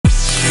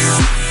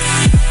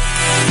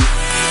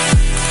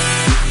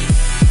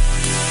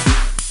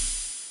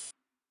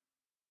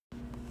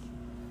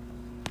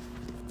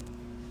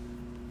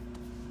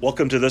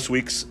Welcome to this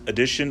week's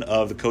edition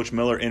of the Coach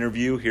Miller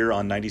interview here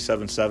on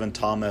 97.7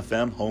 Tom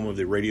FM, home of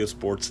the Radio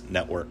Sports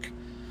Network.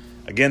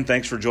 Again,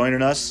 thanks for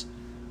joining us.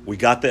 We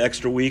got the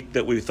extra week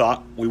that we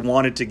thought we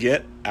wanted to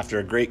get after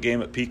a great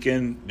game at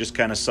Pekin. Just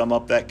kind of sum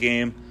up that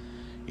game.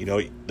 You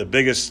know, the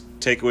biggest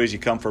takeaways you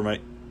come from it,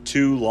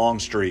 2 long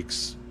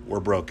streaks were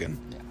broken.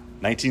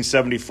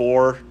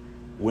 1974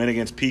 win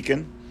against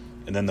Pekin,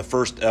 and then the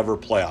first ever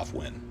playoff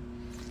win.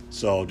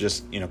 So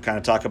just, kind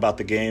of talk about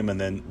the game and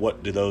then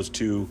what do those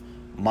 2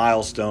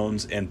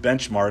 milestones and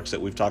benchmarks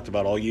that we've talked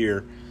about all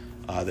year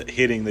that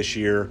hitting this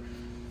year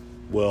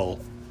will,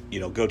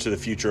 go to the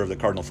future of the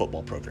Cardinal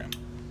football program.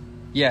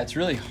 Yeah, it's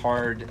really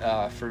hard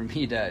for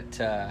me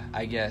to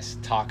I guess,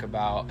 talk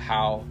about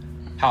how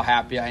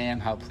happy I am,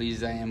 how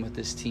pleased I am with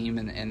this team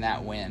and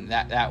that win.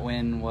 That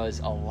win was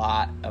a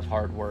lot of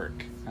hard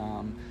work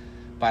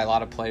by a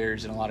lot of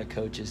players and a lot of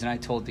coaches. And I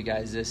told the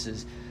guys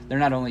they're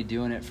not only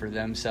doing it for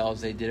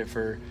themselves, they did it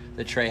for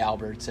the Trey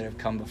Alberts that have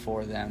come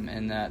before them,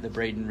 and the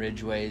Braden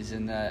Ridgeways,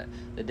 and the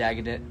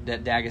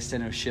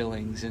D'Agostino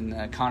Schillings, and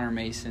the Connor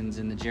Masons,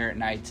 and the Jarrett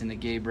Knights, and the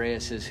Gabe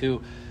Reyeses,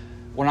 who,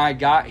 when I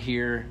got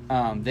here,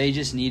 they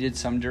just needed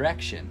some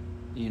direction,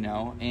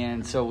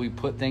 and so we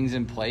put things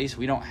in place.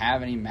 We don't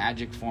have any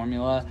magic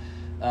formula,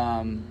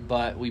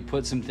 but we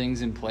put some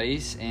things in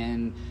place,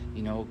 and,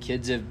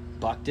 kids have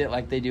bucked it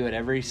like they do at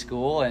every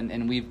school,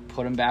 and we've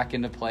put them back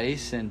into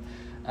place, and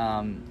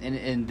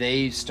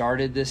they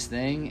started this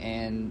thing,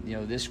 and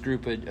this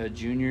group of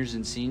juniors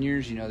and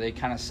seniors, they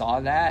kind of saw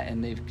that,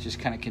 and they've just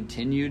kind of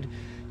continued,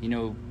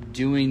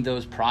 doing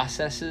those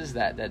processes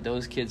that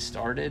those kids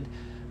started,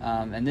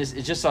 and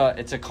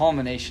it's a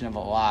culmination of a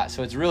lot.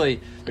 So it's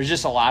really, there's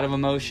just a lot of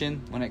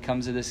emotion when it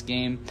comes to this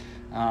game.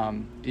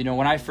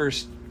 When I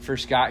first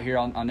got here,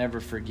 I'll never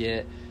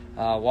forget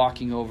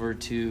walking over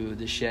to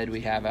the shed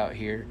we have out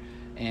here.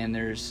 And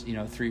there's,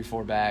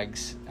 3-4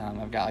 bags.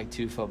 I've got like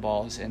 2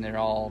 footballs, and they're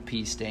all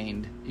pee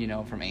stained,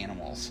 from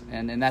animals.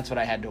 And that's what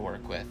I had to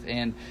work with.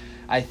 And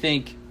I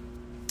think,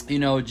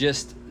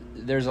 just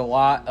there's a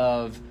lot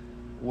of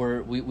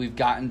where we've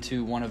gotten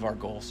to one of our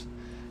goals.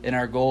 And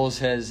our goals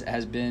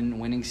has been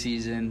winning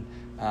season.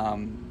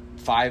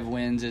 5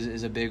 wins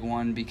is a big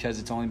one because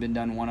it's only been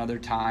done one other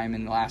time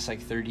in the last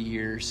 30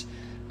 years,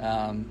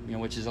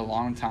 which is a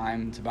long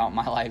time. It's about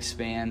my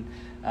lifespan.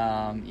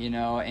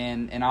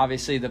 And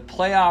obviously the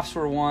playoffs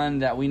were one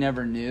that we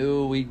never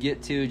knew we'd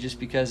get to just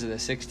because of the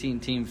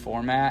 16-team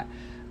format.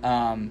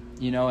 And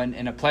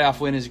a playoff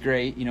win is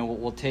great.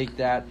 We'll take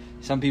that.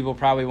 Some people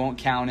probably won't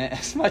count it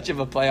as much of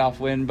a playoff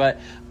win, but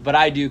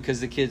I do because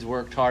the kids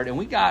worked hard, and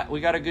we got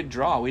a good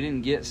draw. We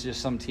didn't get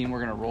just some team we're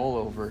going to roll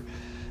over.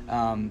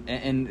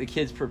 And the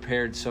kids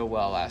prepared so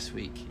well last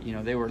week.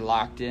 They were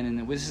locked in,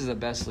 and this is the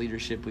best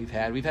leadership we've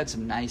had. We've had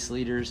some nice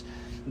leaders,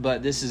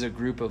 but this is a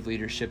group of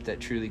leadership that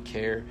truly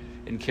care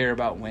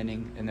about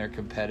winning and their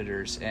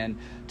competitors. And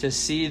to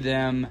see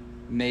them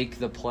make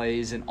the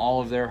plays and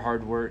all of their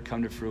hard work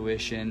come to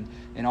fruition,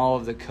 and all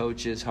of the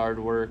coaches' hard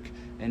work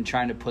and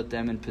trying to put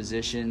them in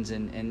positions.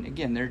 And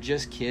again, they're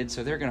just kids,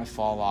 so they're going to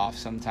fall off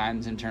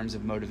sometimes in terms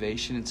of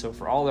motivation. And so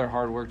for all their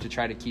hard work to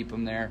try to keep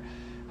them there,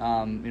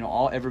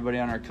 everybody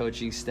on our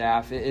coaching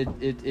staff,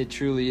 it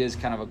truly is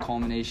kind of a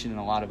culmination and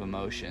a lot of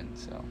emotion.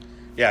 So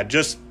yeah,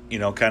 just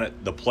kind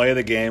of the play of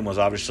the game was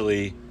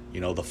obviously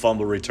the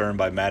fumble return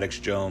by Maddox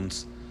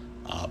Jones,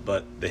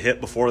 but the hit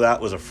before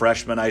that was a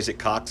freshman, Isaac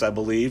Cox, I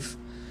believe,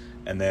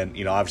 and then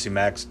obviously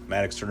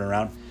Maddox turning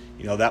around.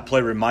 That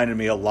play reminded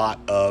me a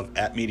lot of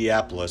at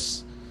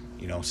Mediapolis.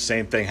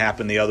 Same thing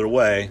happened the other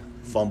way,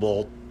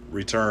 fumble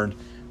returned.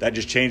 That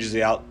just changes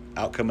the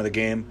outcome of the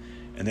game,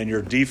 and then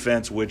your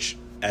defense, which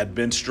had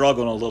been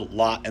struggling a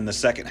lot in the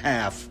second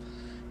half,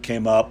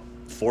 came up,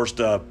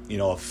 forced a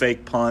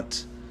fake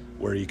punt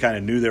where you kind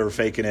of knew they were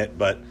faking it,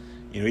 but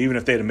even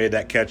if they'd have made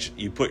that catch,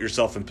 you put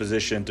yourself in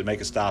position to make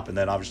a stop, and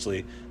then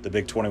obviously the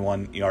big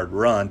 21-yard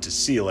run to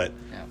seal it,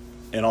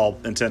 in all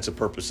intents and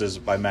purposes,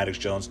 by Maddox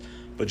Jones.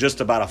 But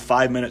just about a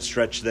 5-minute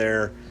stretch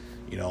there,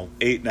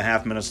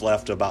 8.5 minutes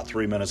left to about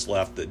 3 minutes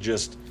left, that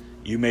just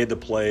you made the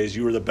plays.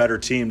 You were the better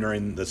team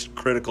during this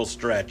critical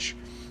stretch,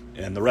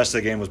 and the rest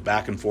of the game was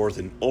back and forth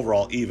and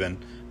overall even.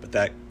 But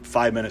that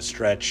 5-minute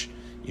stretch,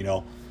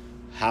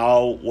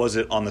 how was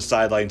it on the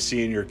sideline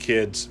seeing your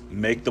kids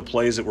make the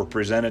plays that were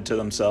presented to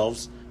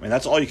themselves? I mean,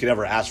 that's all you can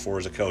ever ask for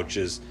as a coach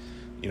is,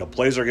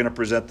 plays are going to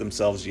present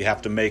themselves. You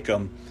have to make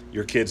them.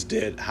 Your kids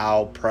did.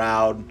 How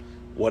proud,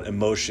 what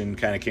emotion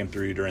kind of came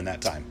through you during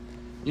that time?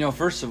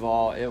 First of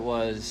all, it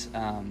was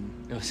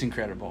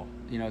incredible,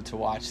 to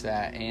watch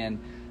that. And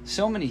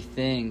so many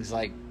things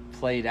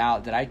played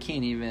out that I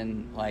can't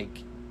even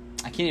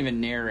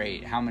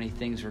narrate how many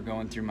things were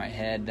going through my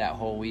head that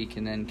whole week,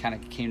 and then kind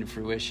of came to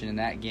fruition in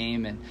that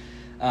game. And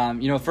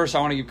first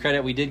I want to give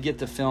credit. We did get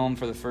the film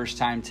for the first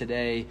time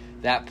today.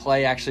 That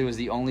play actually was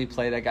the only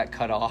play that got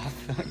cut off,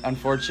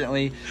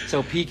 unfortunately.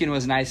 So Pekin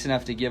was nice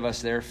enough to give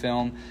us their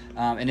film,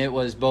 and it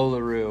was Bo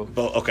LaRue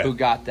who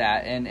got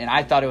that. And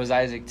I thought it was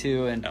Isaac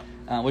too, and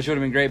which would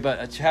have been great.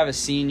 But to have a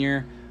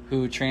senior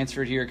who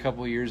transferred here a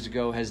couple years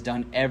ago, has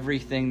done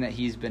everything that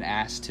he's been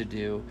asked to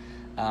do.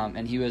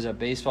 And he was a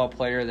baseball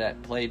player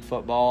that played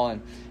football,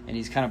 and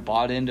he's kind of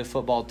bought into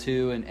football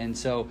too. And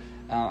so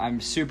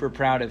I'm super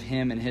proud of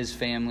him and his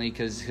family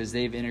because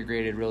they've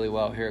integrated really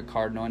well here at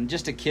Cardinal. And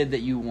just a kid that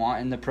you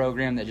want in the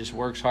program that just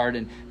works hard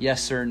and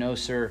yes, sir, no,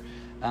 sir.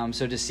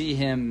 So to see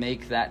him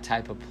make that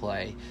type of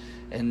play.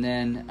 And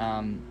then,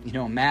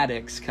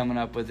 Maddox coming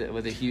up with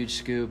a huge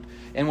scoop.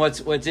 And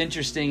what's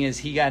interesting is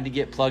he got to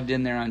get plugged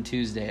in there on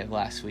Tuesday of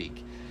last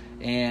week.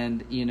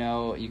 And,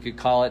 you could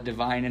call it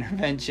divine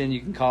intervention. You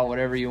can call it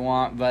whatever you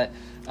want. But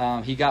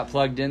he got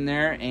plugged in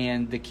there,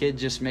 and the kid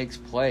just makes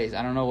plays.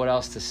 I don't know what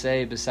else to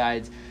say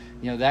besides,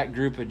 that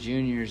group of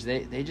juniors,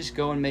 they just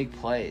go and make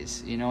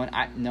plays. And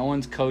no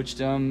one's coached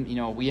them.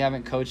 We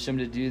haven't coached them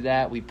to do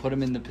that. We put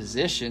them in the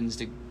positions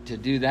to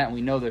do that, and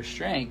we know their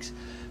strengths.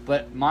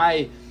 But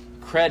my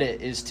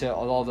credit is to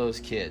all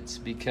those kids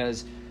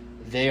because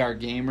they are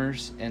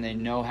gamers, and they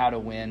know how to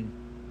win.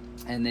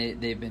 And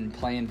they've been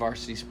playing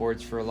varsity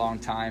sports for a long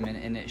time,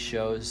 and it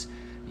shows,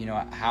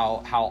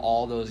 how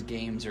all those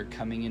games are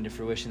coming into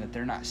fruition, that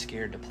they're not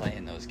scared to play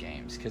in those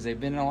games because they've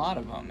been in a lot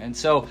of them. And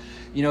so,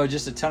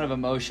 just a ton of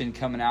emotion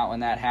coming out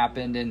when that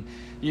happened. And,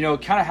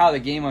 kind of how the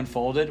game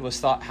unfolded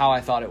was how I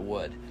thought it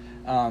would.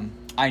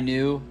 I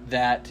knew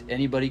that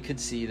anybody could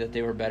see that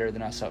they were better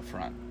than us up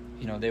front.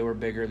 They were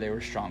bigger, they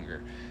were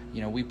stronger.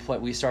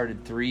 We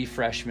started 3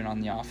 freshmen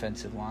on the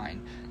offensive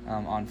line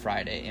on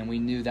Friday, and we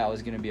knew that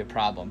was going to be a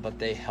problem, but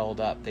they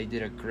held up. They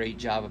did a great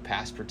job of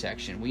pass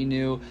protection. We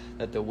knew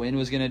that the wind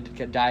was going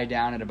to die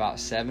down at about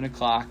 7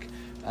 o'clock.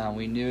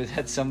 We knew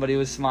that somebody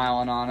was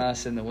smiling on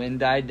us, and the wind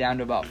died down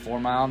to about 4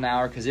 miles an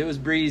hour because it was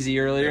breezy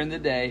earlier in the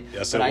day.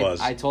 Yes, but it was.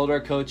 I told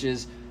our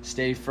coaches,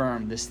 stay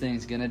firm. This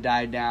thing's going to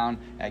die down.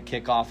 At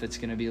kickoff, it's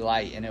going to be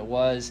light, and it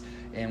was,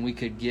 and we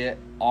could get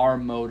our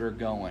motor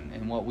going.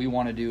 And what we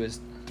want to do is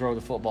throw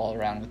the football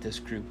around with this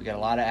group. We got a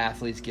lot of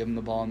athletes, give them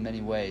the ball in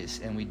many ways,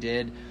 and we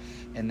did.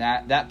 And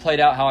that played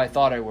out how I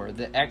thought it would.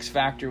 The X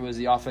factor was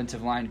the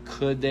offensive line.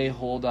 Could they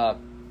hold up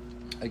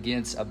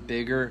against a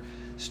bigger,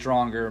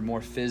 stronger,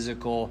 more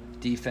physical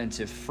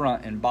defensive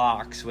front and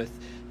box with,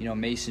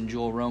 Mason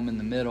Jewell Rome in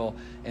the middle?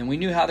 And we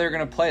knew how they were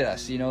going to play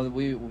us. We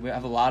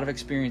have a lot of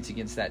experience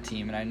against that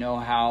team, and I know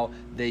how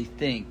they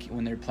think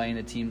when they're playing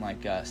a team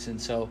like us.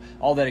 And so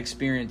all that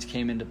experience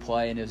came into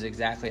play, and it was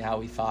exactly how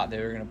we thought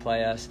they were going to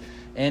play us.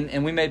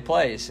 And we made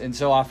plays. And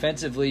so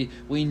offensively,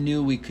 we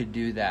knew we could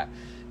do that.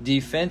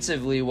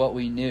 Defensively, what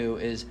we knew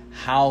is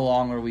how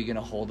long are we going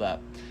to hold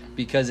up?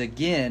 Because,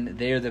 again,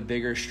 they are the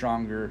bigger,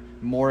 stronger,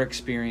 more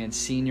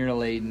experienced,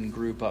 senior-laden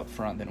group up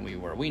front than we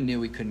were. We knew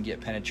we couldn't get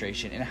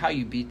penetration. And how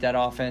you beat that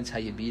offense, how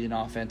you beat an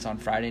offense on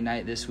Friday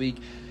night this week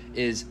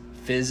is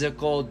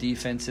physical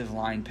defensive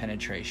line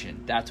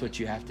penetration. That's what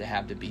you have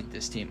to beat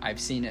this team. I've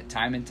seen it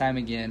time and time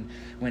again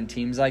when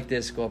teams like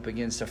this go up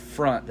against a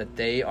front that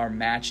they are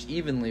matched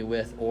evenly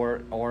with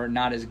or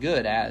not as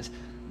good as.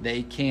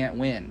 They can't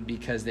win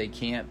because they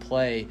can't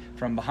play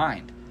from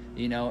behind,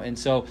 And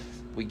so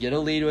we get a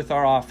lead with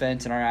our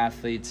offense and our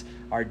athletes.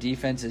 Our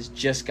defense has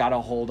just got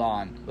to hold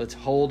on. Let's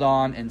hold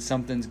on, and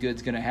something's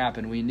good's going to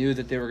happen. We knew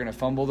that they were going to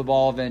fumble the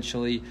ball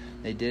eventually.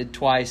 They did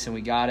twice, and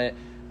we got it.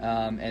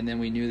 And then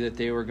we knew that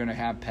they were going to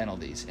have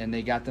penalties. And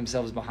they got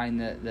themselves behind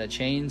the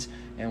chains,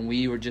 and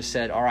we were just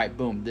said, all right,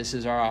 boom, this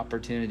is our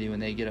opportunity when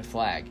they get a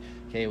flag.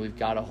 Okay, we've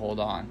got to hold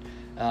on.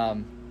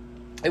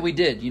 And we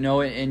did,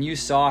 and you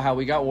saw how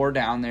we got wore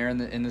down there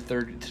in the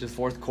third to the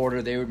fourth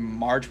quarter. They would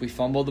march. We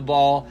fumbled the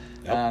ball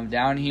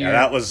down here. Yeah,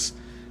 that was,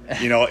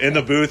 in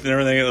the booth and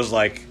everything. It was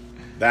like,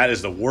 that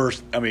is the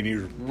worst. I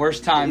mean,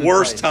 worst time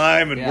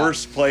and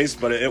worst place,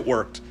 but it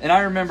worked. And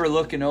I remember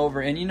looking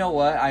over, and you know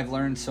what? I've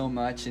learned so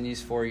much in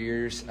these 4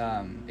 years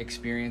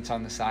experience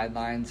on the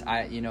sidelines.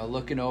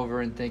 Looking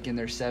over and thinking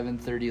there's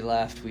 7:30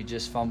 left. We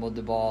just fumbled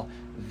the ball.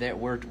 That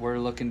we're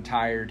looking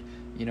tired.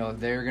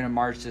 They're going to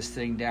march this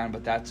thing down,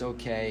 but that's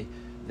okay.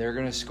 They're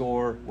going to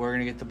score. We're going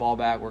to get the ball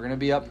back. We're going to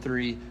be up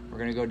 3. We're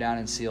going to go down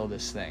and seal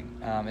this thing.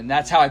 And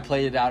that's how I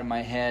played it out in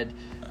my head,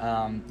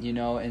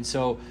 And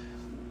so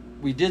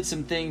we did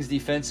some things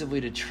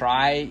defensively to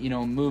try,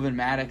 moving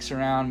Maddox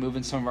around,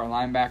 moving some of our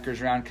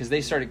linebackers around because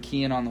they started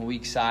keying on the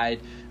weak side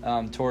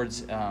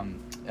towards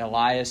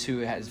Elias, who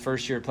has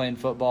first year playing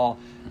football.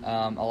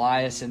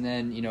 Elias and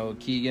then,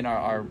 Keegan,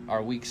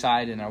 our weak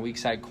side and our weak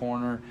side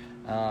corner.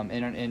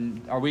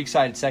 And our weak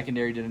side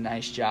secondary did a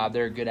nice job.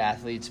 They're good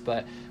athletes,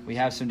 but we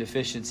have some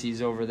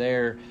deficiencies over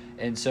there.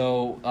 And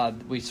so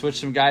we switched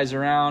some guys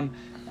around.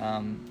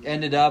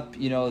 Ended up,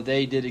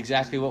 they did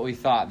exactly what we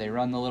thought. They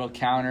run the little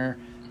counter,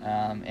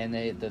 and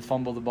they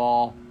fumble the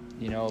ball,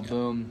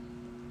 boom.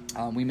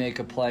 We make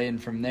a play,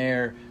 and from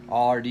there,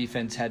 all our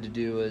defense had to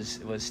do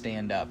was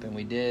stand up, and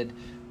we did.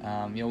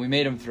 We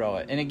made them throw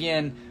it. And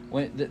again,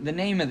 when the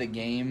name of the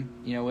game,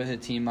 with a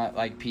team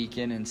like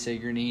Pekin and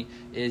Sigourney,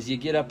 is you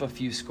get up a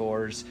few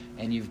scores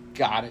and you've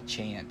got a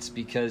chance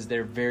because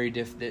they're very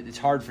it's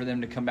hard for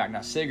them to come back.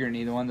 Now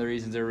Sigourney, one of the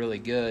reasons they're really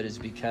good is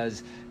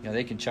because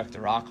they can chuck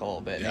the rock a little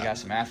bit. Yeah. They got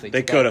some athletes.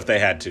 They could if they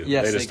had to.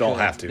 Yes, they just don't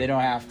have to. They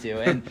don't have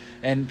to.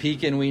 And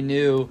Pekin, we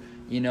knew,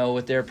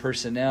 with their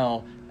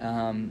personnel,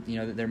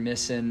 that they're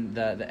missing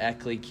the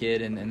Eckley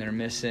kid and they're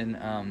missing,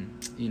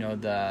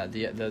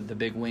 the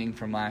big wing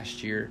from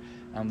last year,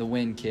 the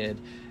Wynn kid.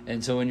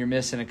 And so when you're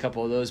missing a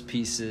couple of those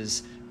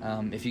pieces,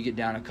 if you get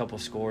down a couple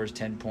scores,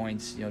 10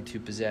 points, 2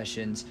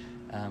 possessions,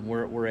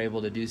 we're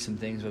able to do some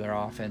things with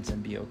our offense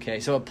and be okay.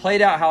 So it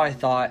played out how I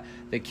thought.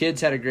 The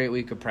kids had a great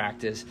week of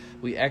practice.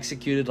 We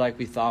executed like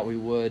we thought we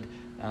would,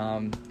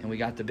 and we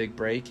got the big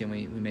break and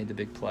we made the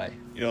big play.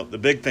 The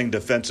big thing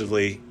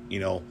defensively,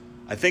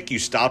 I think you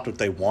stopped what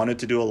they wanted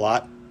to do a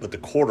lot, but the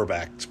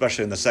quarterback,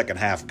 especially in the second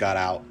half, got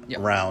out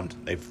around.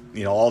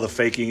 They've, all the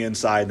faking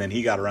inside, and then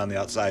he got around the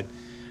outside.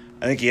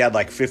 I think he had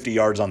like 50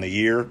 yards on the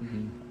year.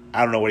 Mm-hmm.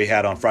 I don't know what he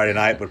had on Friday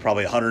night, but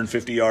probably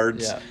 150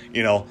 yards.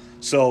 Yeah.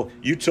 So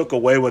you took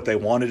away what they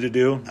wanted to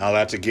do. Now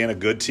that's, again, a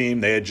good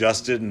team. They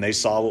adjusted, and they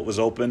saw what was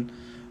open.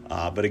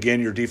 But, again,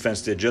 your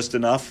defense did just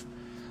enough.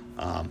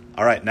 All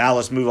right, now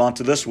let's move on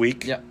to this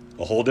week. Yep.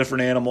 A whole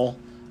different animal.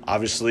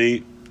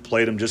 Obviously,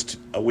 played them just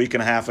a week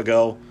and a half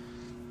ago.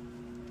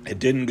 It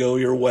didn't go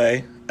your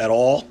way at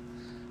all.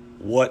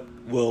 What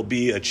will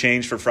be a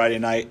change for Friday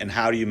night, and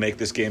how do you make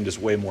this game just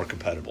way more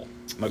competitive?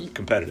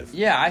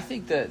 Yeah, I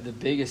think the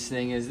biggest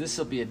thing is this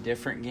will be a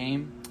different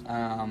game,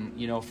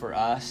 for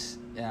us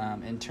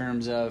in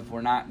terms of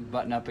we're not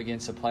butting up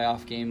against a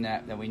playoff game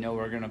that we know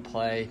we're going to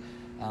play.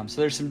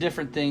 So there's some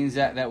different things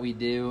that we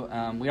do.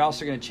 We're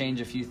also going to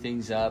change a few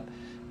things up,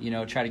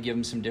 try to give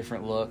them some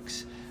different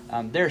looks.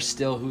 They're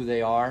still who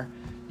they are.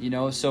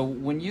 So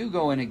when you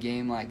go in a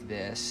game like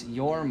this,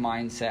 your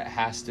mindset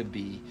has to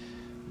be,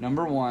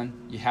 number one,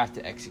 you have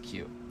to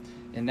execute.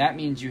 And that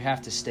means you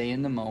have to stay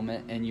in the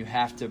moment and you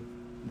have to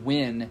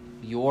win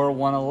your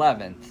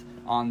 111th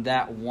on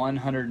that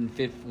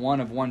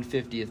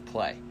 150th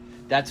play.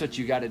 That's what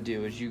you got to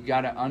do, is you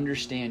got to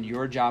understand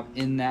your job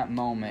in that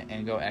moment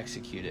and go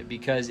execute it.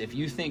 Because if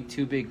you think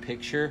too big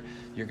picture,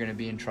 you're going to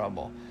be in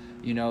trouble.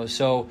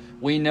 So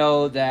we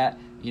know that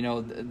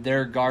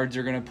their guards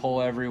are going to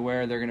pull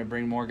everywhere. They're going to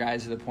bring more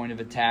guys to the point of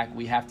attack.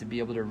 We have to be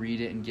able to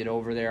read it and get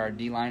over there. Our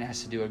D-line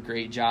has to do a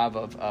great job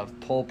of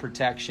pull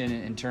protection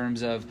in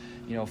terms of,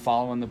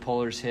 following the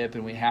puller's hip,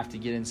 and we have to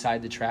get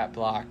inside the trap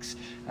blocks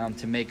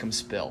to make them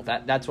spill.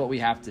 That's what we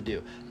have to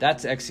do.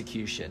 That's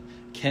execution.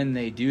 Can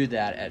they do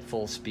that at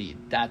full speed?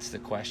 That's the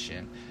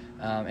question.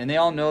 And they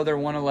all know they're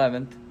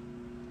 111th.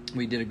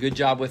 We did a good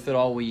job with it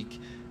all week.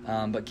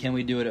 But can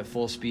we do it at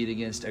full speed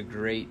against a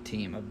great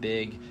team, a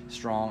big,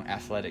 strong,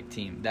 athletic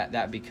team?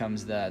 That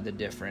becomes the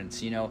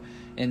difference.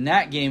 In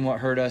that game, what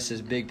hurt us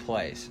is big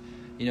plays.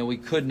 We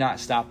could not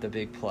stop the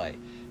big play.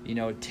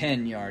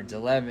 10 yards,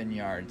 11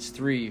 yards,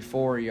 3,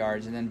 4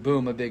 yards, and then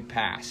boom, a big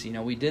pass.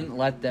 We didn't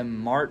let them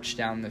march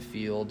down the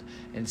field.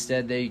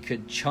 Instead, they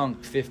could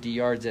chunk 50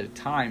 yards at a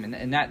time,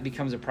 and that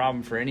becomes a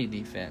problem for any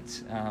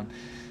defense.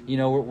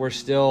 We're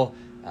still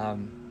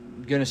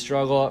going to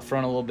struggle up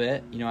front a little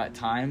bit, at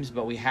times,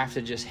 but we have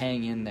to just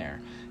hang in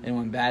there. And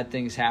when bad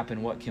things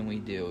happen, what can we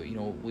do?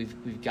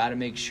 We've got to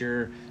make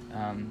sure,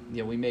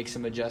 we make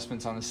some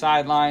adjustments on the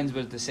sidelines,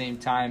 but at the same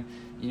time,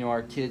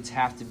 our kids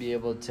have to be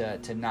able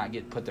to not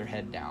put their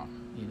head down,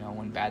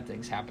 when bad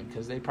things happen,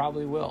 because they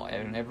probably will.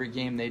 In every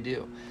game they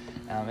do.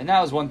 And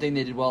that was one thing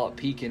they did well at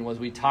Pekin, was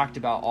we talked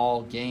about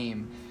all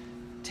game,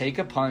 take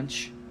a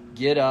punch,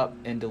 get up,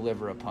 and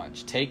deliver a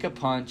punch. Take a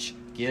punch,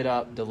 get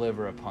up,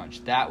 deliver a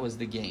punch. That was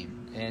the game.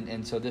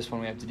 And so this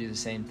one we have to do the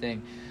same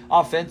thing.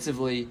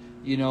 Offensively,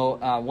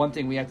 one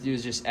thing we have to do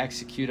is just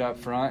execute up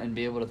front and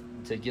be able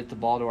to get the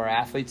ball to our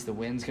athletes. The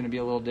wind's going to be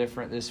a little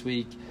different this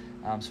week,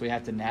 so we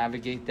have to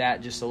navigate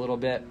that just a little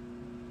bit.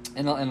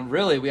 And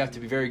really, we have to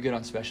be very good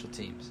on special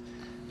teams.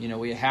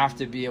 We have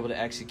to be able to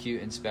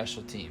execute in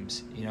special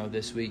teams,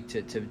 this week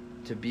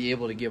to be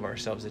able to give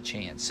ourselves a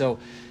chance. So,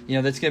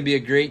 that's going to be a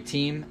great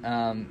team,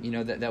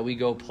 that we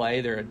go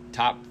play. They're a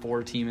top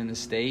 4 team in the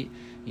state.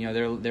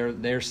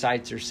 Their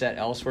sights are set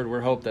elsewhere.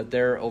 We're hope that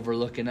they're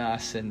overlooking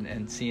us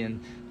and seeing,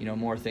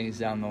 more things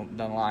down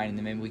the line, and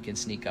then maybe we can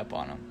sneak up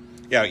on them.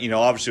 Yeah,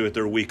 obviously with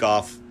their week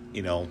off,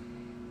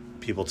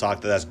 people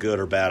talk that that's good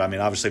or bad. I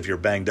mean, obviously if you're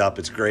banged up,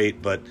 it's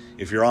great, but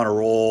if you're on a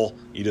roll,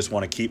 you just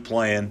want to keep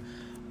playing.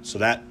 So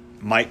that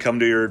might come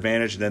to your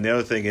advantage. And then the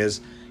other thing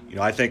is,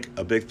 I think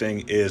a big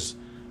thing is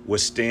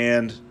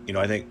withstand.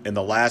 I think in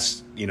the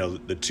last,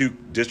 the 2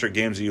 district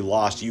games that you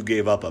lost, you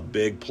gave up a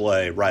big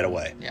play right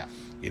away. Yeah.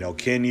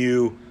 Can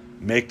you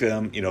make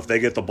them, if they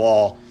get the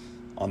ball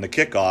on the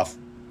kickoff,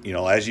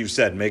 as you've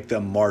said, make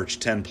them march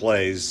 10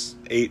 plays,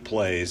 8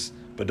 plays,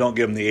 but don't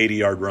give them the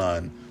 80-yard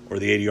run or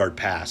the 80-yard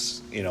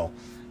pass.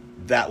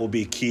 That will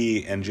be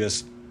key. And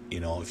just,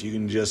 if you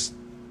can just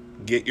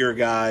get your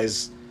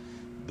guys,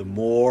 the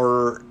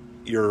more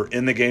you're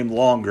in the game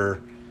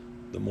longer,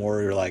 the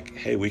more you're like,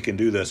 hey, we can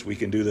do this, we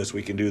can do this,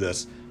 we can do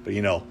this. But,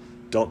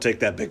 don't take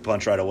that big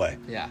punch right away.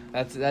 Yeah,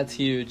 that's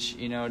huge,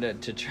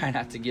 to try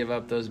not to give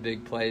up those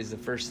big plays the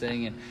first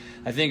thing. And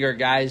I think our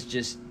guys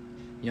just,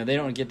 they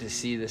don't get to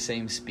see the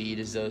same speed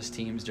as those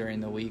teams during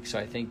the week. So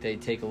I think they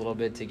take a little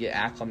bit to get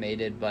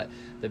acclimated. But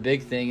the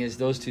big thing is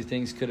those two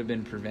things could have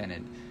been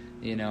prevented.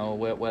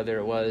 Whether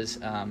it was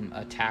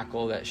a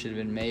tackle that should have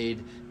been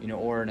made,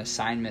 or an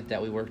assignment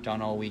that we worked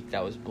on all week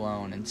that was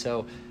blown. And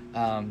so,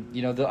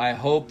 I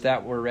hope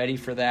that we're ready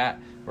for that.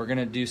 We're going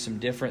to do some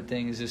different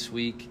things this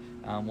week.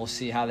 We'll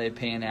see how they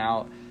pan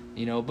out,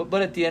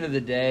 but at the end of the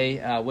day,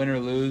 win or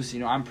lose,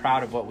 I'm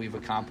proud of what we've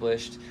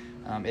accomplished.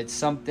 It's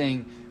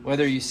something,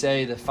 whether you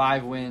say the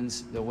 5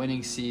 wins, the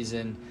winning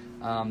season,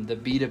 the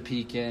beat a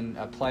Pekin,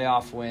 a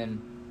playoff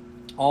win,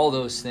 all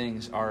those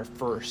things are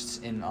firsts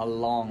in a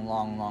long,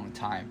 long, long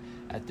time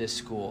at this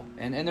school.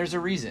 And there's a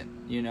reason,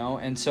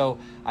 and so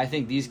I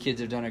think these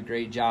kids have done a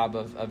great job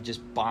of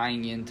just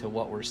buying into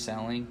what we're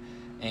selling.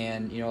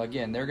 And,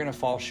 again, they're going to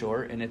fall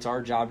short, and it's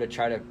our job to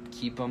try to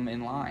keep them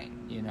in line,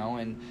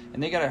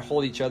 and they got to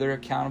hold each other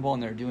accountable,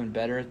 and they're doing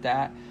better at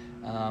that.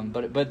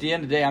 But at the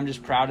end of the day, I'm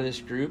just proud of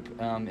this group,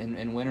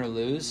 and win or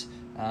lose,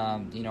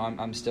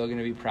 I'm still going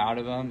to be proud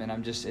of them,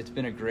 and it's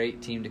been a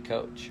great team to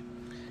coach.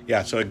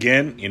 Yeah, so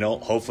again,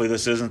 hopefully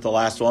this isn't the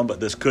last one, but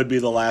this could be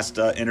the last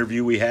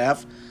interview we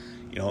have.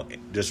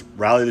 Just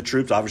rally the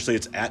troops. Obviously,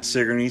 it's at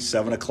Sigourney,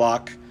 7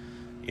 o'clock.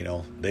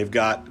 They've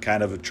got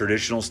kind of a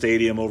traditional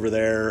stadium over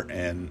there,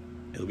 and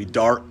it'll be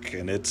dark,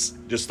 and it's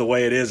just the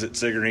way it is at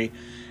Sigourney.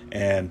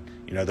 And,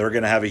 they're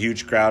going to have a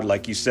huge crowd.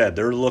 Like you said,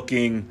 they're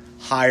looking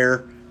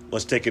higher.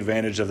 Let's take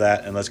advantage of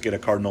that, and let's get a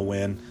Cardinal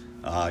win.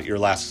 Your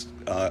last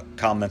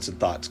comments and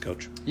thoughts,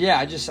 Coach. Yeah,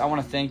 I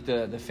want to thank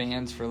the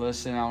fans for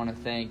listening. I want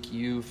to thank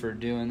you for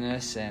doing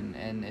this,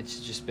 and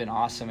it's just been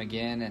awesome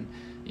again. And,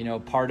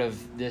 part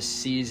of this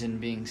season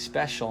being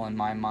special in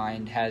my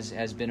mind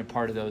has been a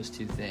part of those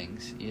two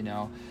things,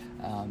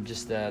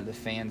 just the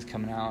fans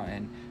coming out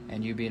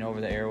and you being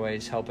over the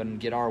airways, helping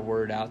get our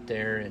word out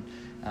there and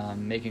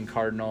making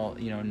Cardinal,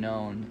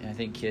 known. And I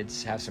think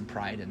kids have some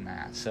pride in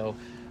that. So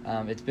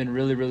it's been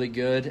really, really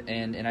good.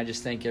 And I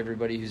just thank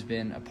everybody who's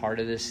been a part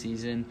of this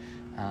season.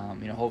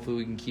 Hopefully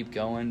we can keep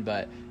going.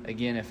 But,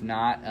 again, if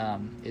not,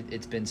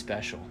 it's been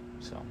special.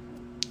 So,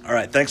 all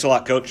right. Thanks a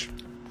lot, Coach.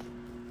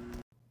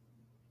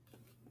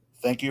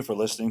 Thank you for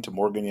listening to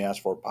Morgan You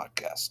Asked For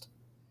podcast.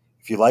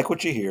 If you like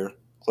what you hear,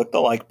 click the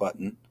like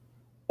button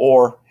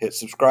or hit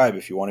subscribe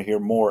if you want to hear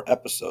more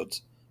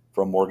episodes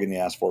from Morgan You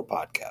Asked For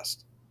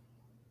podcast.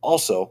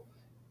 Also,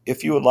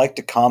 if you would like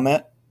to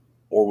comment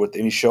or with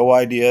any show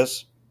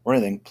ideas or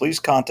anything, please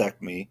contact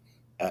me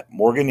at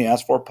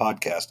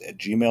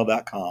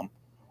morganyouaskforpodcast@gmail.com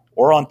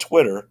or on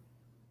Twitter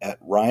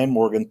at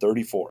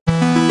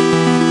RyanMorgan34.